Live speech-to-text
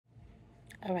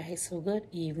All right, so good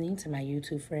evening to my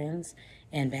YouTube friends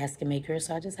and basket makers.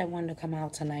 So I just wanted to come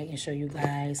out tonight and show you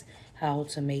guys how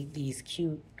to make these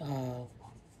cute,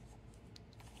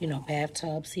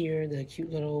 bathtubs here. The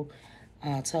cute little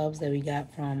tubs that we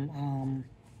got from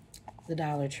the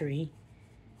Dollar Tree.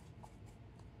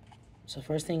 So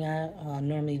first thing I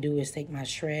normally do is take my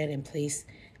shred and place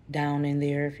down in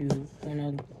there. If you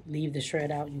want to leave the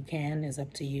shred out, you can. It's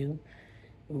up to you.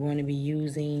 We're going to be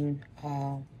using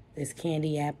this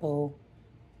candy apple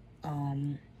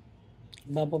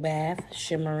bubble bath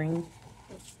shimmering.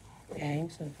 Okay,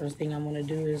 so the first thing I'm going to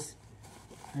do is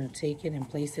I'm going to take it and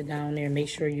place it down there. Make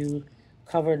sure you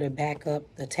cover the back up,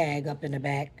 the tag up in the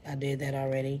back. I did that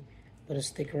already. Put a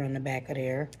sticker on the back of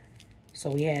there.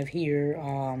 So we have here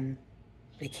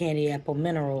the candy apple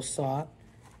mineral salt.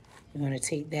 I'm going to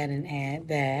take that and add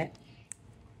that.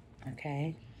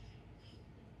 Okay.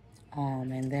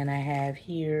 And then I have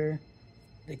here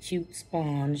the cute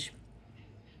sponge.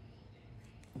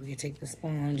 We can take the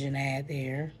sponge and add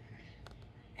there.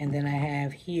 And then I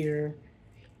have here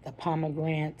the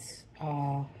pomegranates.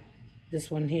 This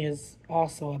one here is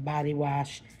also a body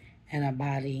wash and a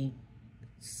body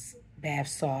bath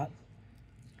salt.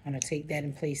 I'm going to take that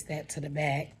and place that to the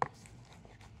back.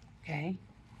 Okay.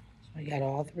 So we got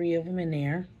all three of them in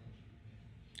there.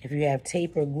 If you have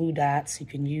tape or glue dots, you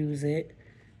can use it.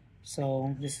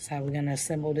 So this is how we're going to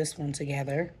assemble this one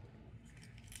together.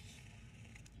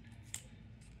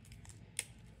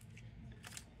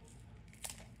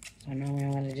 So now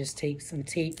I'm going to just take some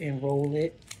tape and roll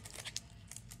it.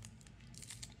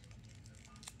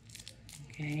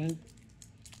 Okay.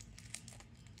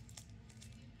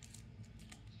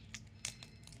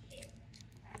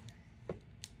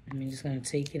 I'm just going to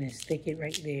take it and stick it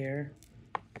right there.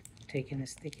 Take it and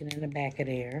stick it in the back of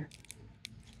there.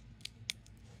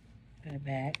 In the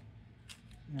back.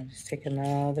 I'll just take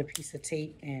another piece of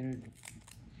tape and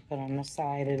put on the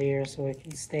side of there so it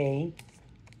can stay.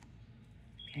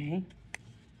 Okay.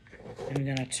 I'm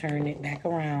going to turn it back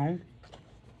around,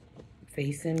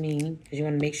 facing me, because you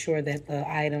want to make sure that the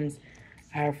items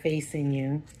are facing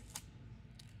you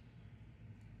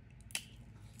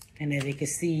and that they can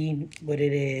see what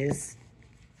it is.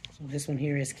 So this one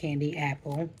here is candy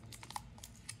apple.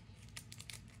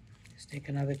 Just take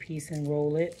another piece and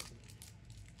roll it.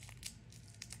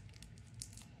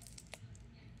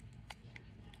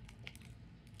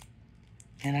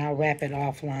 And I'll wrap it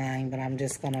offline, but I'm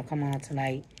just going to come on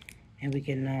tonight and we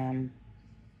can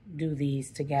do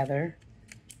these together.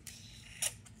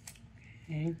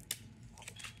 Okay.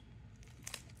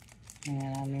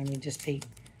 And I'll normally just take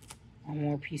one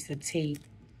more piece of tape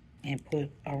and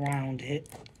put around it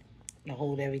to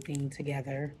hold everything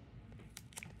together.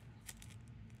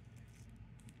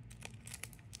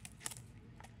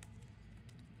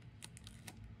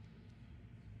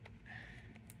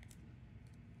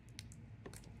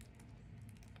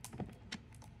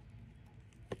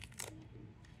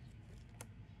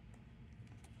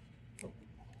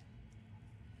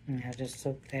 And I just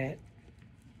took that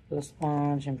little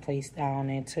sponge and placed down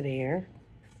into there.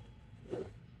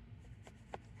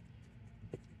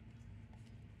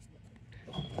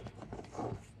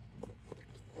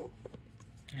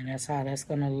 And that's how that's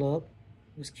going to look.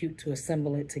 It was cute to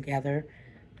assemble it together.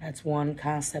 That's one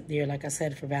concept there. Like I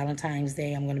said, for Valentine's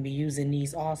Day, I'm going to be using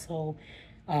these also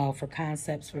for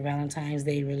concepts for Valentine's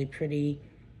Day. Really pretty,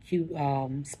 cute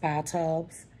spa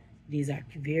tubs. These are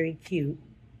very cute.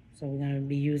 So we're going to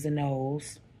be using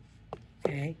those.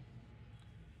 Okay.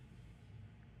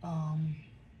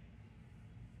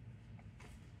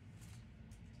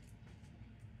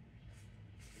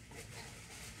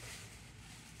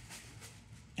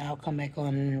 I'll come back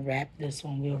on and wrap this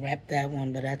one. We'll wrap that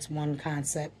one, but that's one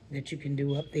concept that you can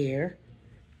do up there.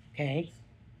 Okay.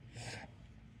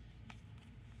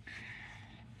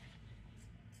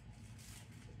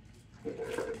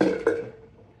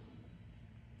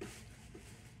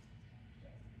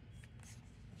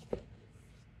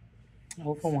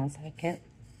 Hold for 1 second.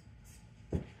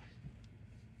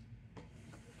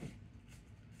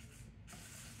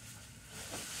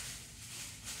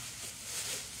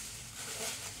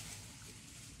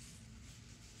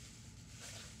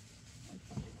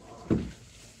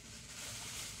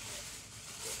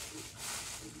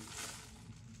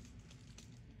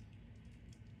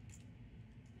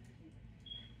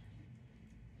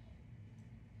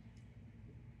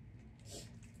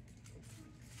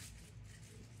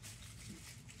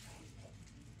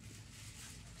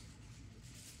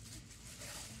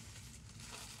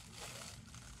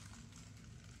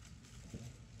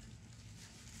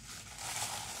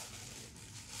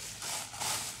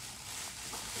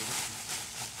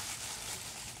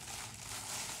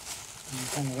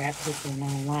 I'm gonna wrap this one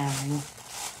online.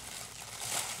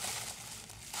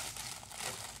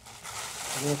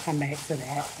 We'll come back to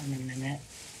that in a minute.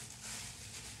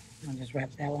 I'll just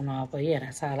wrap that one off. But yeah,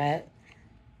 that's how that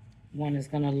one is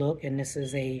gonna look. And this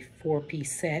is a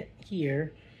 4-piece set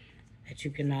here that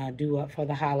you can do up for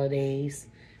the holidays.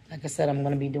 Like I said, I'm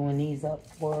gonna be doing these up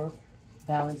for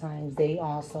Valentine's Day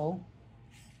also.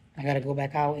 I gotta go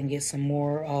back out and get some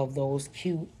more of those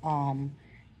cute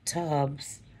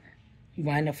tubs. You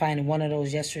wind up finding one of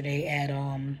those yesterday at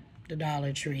the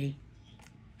Dollar Tree.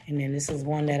 And then this is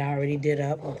one that I already did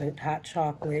up with the hot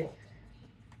chocolate.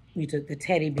 We took the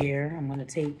teddy bear. I'm gonna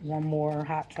take one more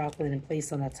hot chocolate and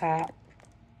place on the top.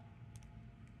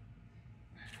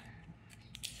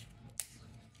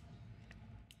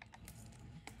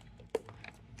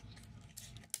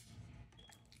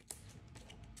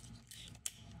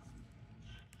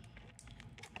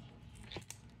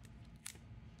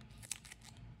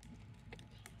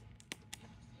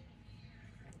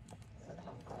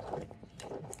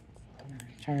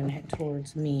 Turn that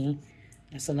towards me.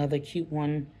 That's another cute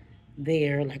one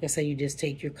there. Like I said, you just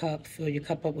take your cup, fill your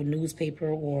cup up with newspaper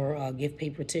or gift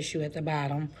paper tissue at the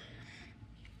bottom.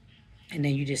 And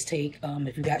then you just take,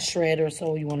 if you got shred or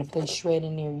so, you want to place shred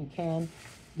in there, you can.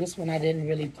 This one I didn't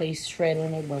really place shred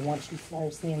in it, but once you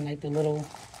start seeing like the little,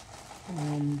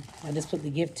 I just put the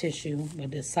gift tissue,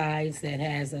 but the sides that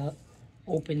has a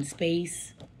open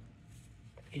space,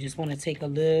 you just want to take a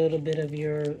little bit of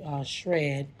your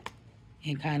shred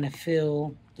and kind of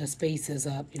fill the spaces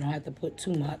up. You don't have to put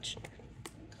too much.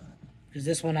 Because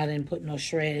this one I didn't put no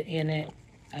shred in it.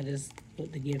 I just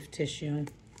put the gift tissue.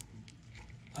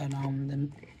 But the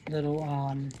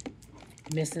little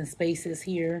missing spaces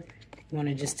here, you want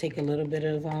to just take a little bit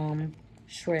of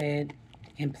shred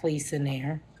and place in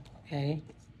there. Okay.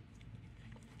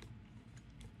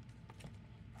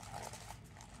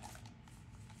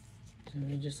 So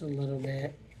just a little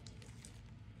bit.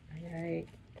 All right.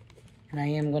 And I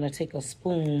am going to take a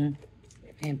spoon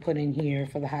and put in here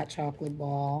for the hot chocolate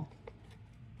ball.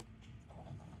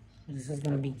 This is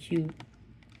going to be cute.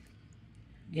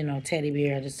 You know, teddy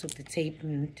bear. I just took the tape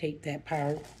and taped that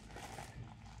part.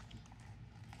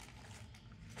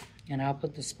 And I'll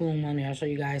put the spoon on there. I'll show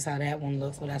you guys how that one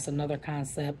looks. But that's another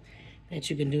concept that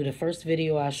you can do. The first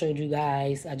video I showed you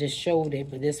guys, I just showed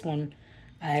it. But this one,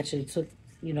 I actually took,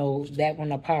 you know, that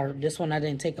one apart. This one I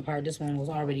didn't take apart. This one was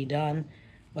already done.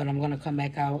 But I'm going to come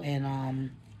back out and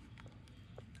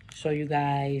show you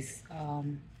guys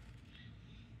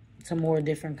some more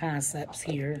different concepts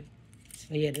here.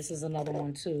 But yeah, this is another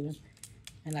one too.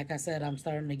 And like I said, I'm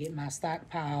starting to get my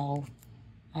stockpile.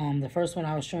 The first one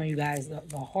I was showing you guys,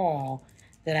 the haul,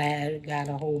 that I had got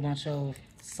a whole bunch of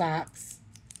socks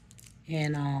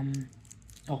and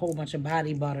a whole bunch of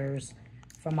body butters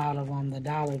from out of the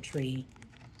Dollar Tree.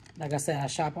 Like I said, I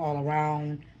shop all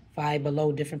around. Five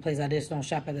Below, different places. I just don't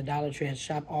shop at the Dollar Tree. I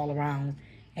shop all around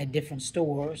at different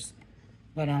stores.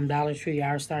 But Dollar Tree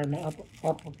are starting to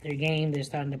up their game. They're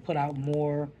starting to put out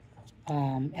more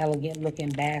elegant looking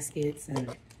baskets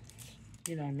and,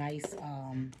 you know, nice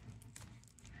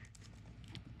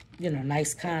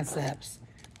nice concepts.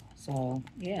 So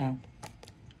yeah,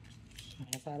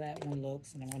 that's how that one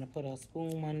looks. And I'm gonna put a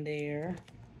spoon on there.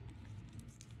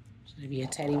 So it'll be a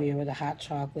teddy bear with a hot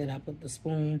chocolate. I put the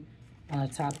spoon on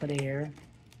the top of there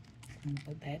and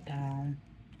put that down.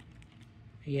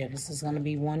 Yeah, this is gonna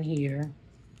be one here.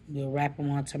 We'll wrap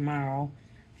them on tomorrow.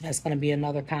 That's gonna be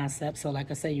another concept. So like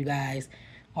I said, you guys,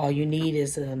 all you need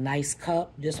is a nice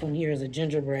cup. This one here is a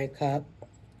gingerbread cup.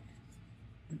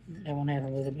 That one had a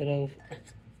little bit of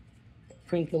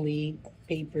crinkly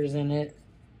papers in it.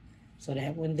 So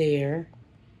that one there.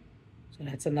 So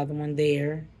that's another one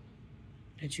there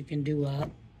that you can do up.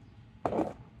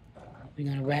 We're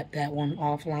going to wrap that one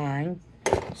offline.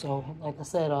 So, like I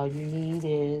said, all you need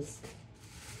is,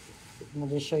 I'm going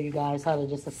to just show you guys how to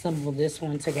just assemble this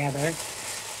one together.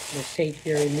 Just take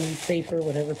your newspaper,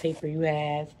 whatever paper you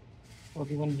have, or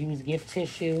if you want to use gift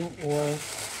tissue or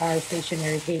hard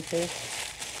stationery paper,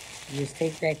 you just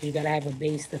take that, because you got to have a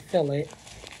base to fill it.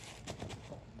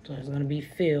 So it's going to be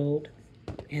filled.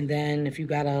 And then if you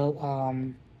got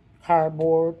a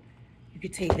cardboard, you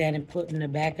could take that and put in the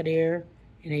back of there.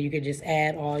 And then you could just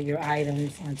add all your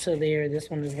items onto there. This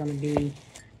one is going to be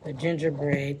the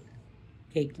gingerbread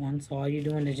cake one. So all you're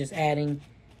doing is just adding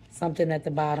something at the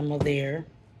bottom of there.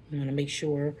 You want to make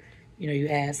sure, you know, you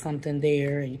add something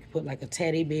there. And you can put like a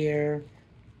teddy bear,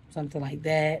 something like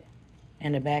that,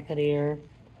 in the back of there.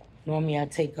 Normally I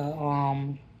take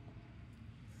a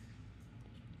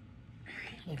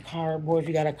cardboard, if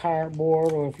you got a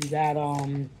cardboard, or if you got,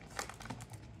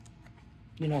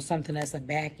 you know, something that's a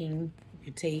backing. You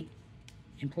could take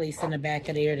and place in the back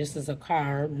of there. This is a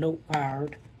card, note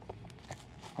card,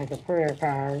 like a prayer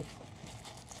card.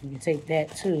 You can take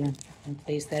that too and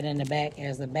place that in the back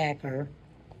as a backer.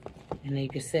 And then you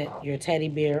can set your teddy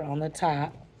bear on the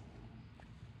top.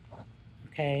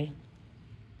 Okay.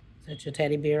 Set your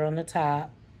teddy bear on the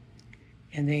top.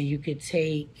 And then you could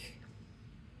take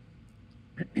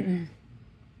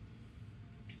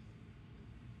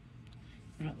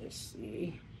let's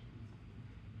see.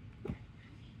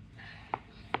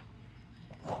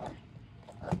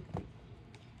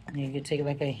 And you could take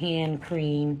like a hand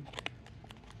cream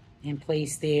and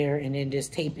place there and then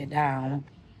just tape it down.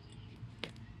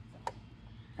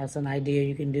 That's an idea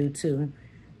you can do too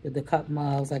with the cup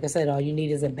mugs. Like I said, all you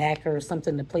need is a backer or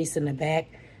something to place in the back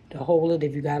to hold it.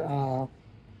 If you got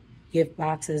gift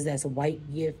boxes, that's a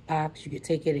white gift box, you could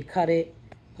take it and cut it,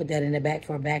 put that in the back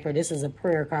for a backer. This is a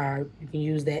prayer card. You can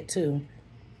use that too.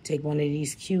 Take one of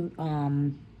these cute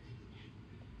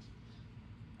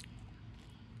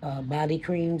body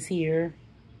creams here.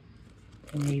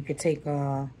 And then you could take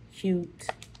a cute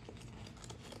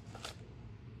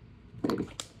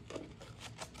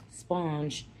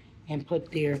sponge and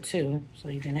put there too. So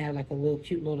you can have like a little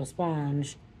cute little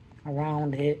sponge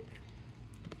around it.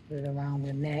 Put it around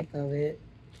the neck of it.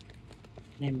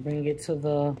 And then bring it to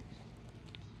the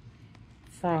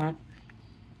front.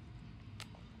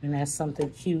 And that's something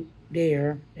cute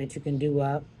there that you can do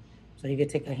up. So you can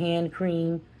take a hand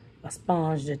cream, a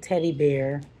sponge, the teddy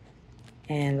bear,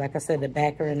 and like I said, the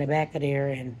backer in the back of there,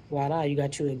 and voila, you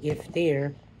got you a gift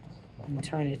there. And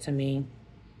turn it to me.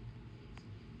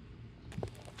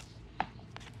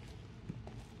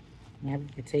 Now you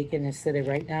can take it and sit it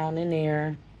right down in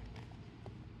there.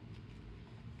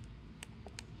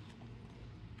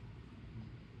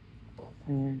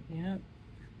 And, yeah.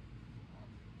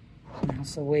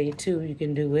 That's a way too you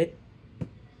can do it.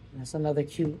 That's another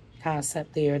cute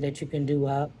concept there that you can do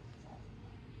up.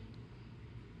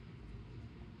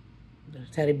 The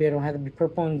teddy bear don't have to be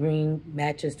purple and green.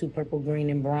 Matches to purple, green,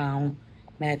 and brown.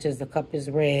 Matches, the cup is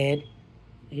red.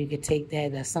 You could take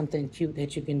that. That's something cute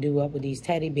that you can do up with these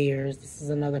teddy bears. This is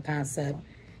another concept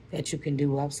that you can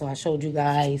do up. So I showed you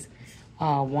guys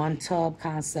one tub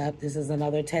concept. This is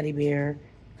another teddy bear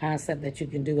concept that you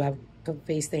can do. I've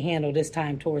faced the handle this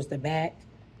time towards the back.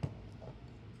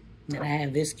 And I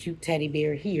have this cute teddy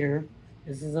bear here.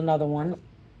 This is another one.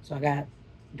 So I got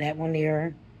that one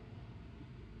there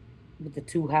with the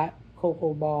two hot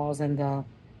cocoa balls and the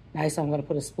nice. I'm going to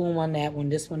put a spoon on that one.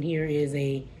 This one here is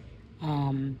a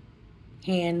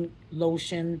hand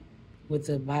lotion with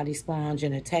a body sponge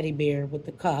and a teddy bear with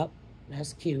the cup.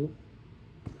 That's cute.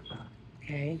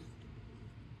 Okay.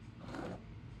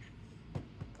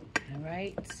 All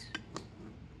right.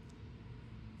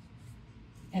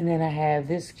 And then I have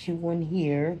this cute one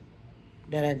here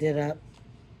that I did up.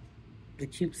 The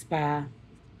cute spa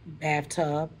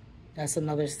bathtub. That's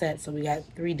another set. So we got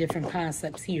 3 different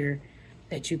concepts here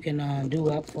that you can do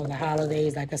up for the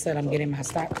holidays. Like I said, I'm getting my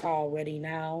stockpile ready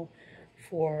now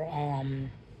for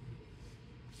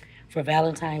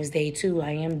Valentine's Day too.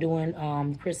 I am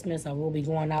doing Christmas. I will be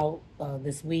going out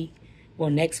this week. Well,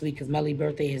 next week, because Melly's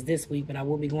birthday is this week, but I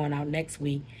will be going out next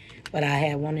week. But I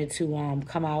had wanted to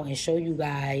come out and show you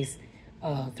guys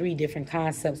 3 different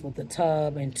concepts with the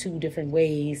tub and 2 different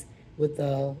ways with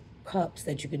the cups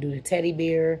that you could do. The teddy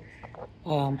bear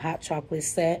hot chocolate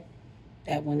set.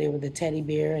 That one there with the teddy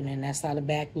bear, and then that's how the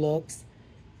back looks.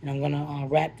 And I'm going to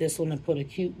wrap this one and put a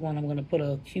cute one. I'm going to put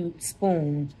a cute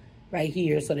spoon right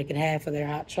here so they can have for their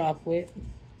hot chocolate.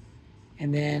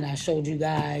 And then I showed you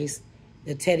guys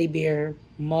the teddy bear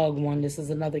mug one. This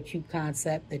is another cute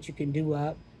concept that you can do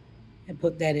up and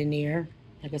put that in there.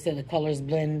 Like I said, the colors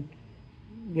blend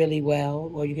really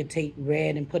well. Or you can take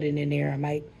red and put it in there. I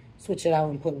might switch it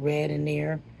out and put red in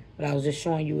there. But I was just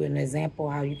showing you an example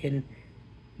how you can,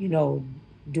 you know,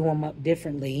 do them up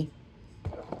differently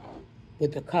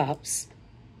with the cups.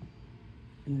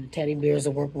 And the teddy bears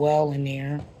will work well in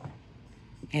there.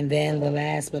 And then the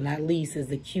last but not least is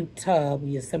the cute tub.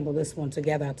 We assemble this one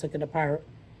together. I took it apart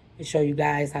to show you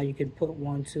guys how you can put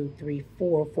 1, 2, 3,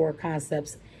 4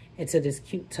 concepts into this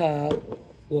cute tub.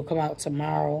 We'll come out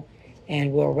tomorrow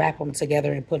and we'll wrap them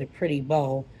together and put a pretty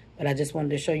bow. But I just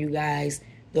wanted to show you guys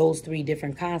those 3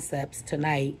 different concepts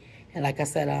tonight. And like I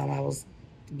said, I was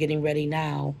getting ready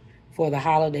now for the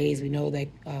holidays. We know that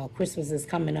Christmas is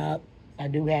coming up. I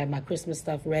do have my Christmas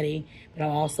stuff ready, but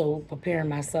I'm also preparing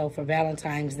myself for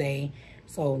Valentine's Day.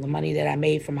 So the money that I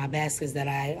made from my baskets that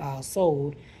I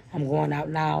sold, I'm going out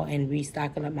now and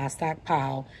restocking up my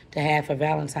stockpile to have for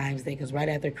Valentine's Day. Because right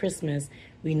after Christmas,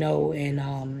 we know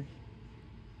in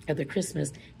after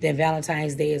Christmas, then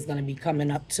Valentine's Day is going to be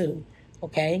coming up too.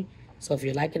 Okay? So if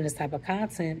you're liking this type of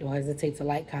content, don't hesitate to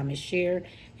like, comment, share,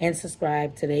 and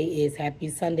subscribe. Today is Happy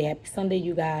Sunday. Happy Sunday,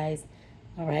 you guys.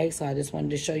 All right? So I just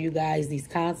wanted to show you guys these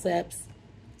concepts.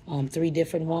 3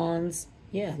 different ones.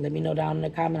 Yeah, let me know down in the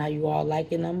comment how you all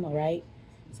liking them. All right?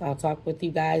 So I'll talk with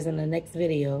you guys in the next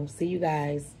video. See you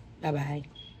guys.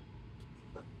 Bye-bye.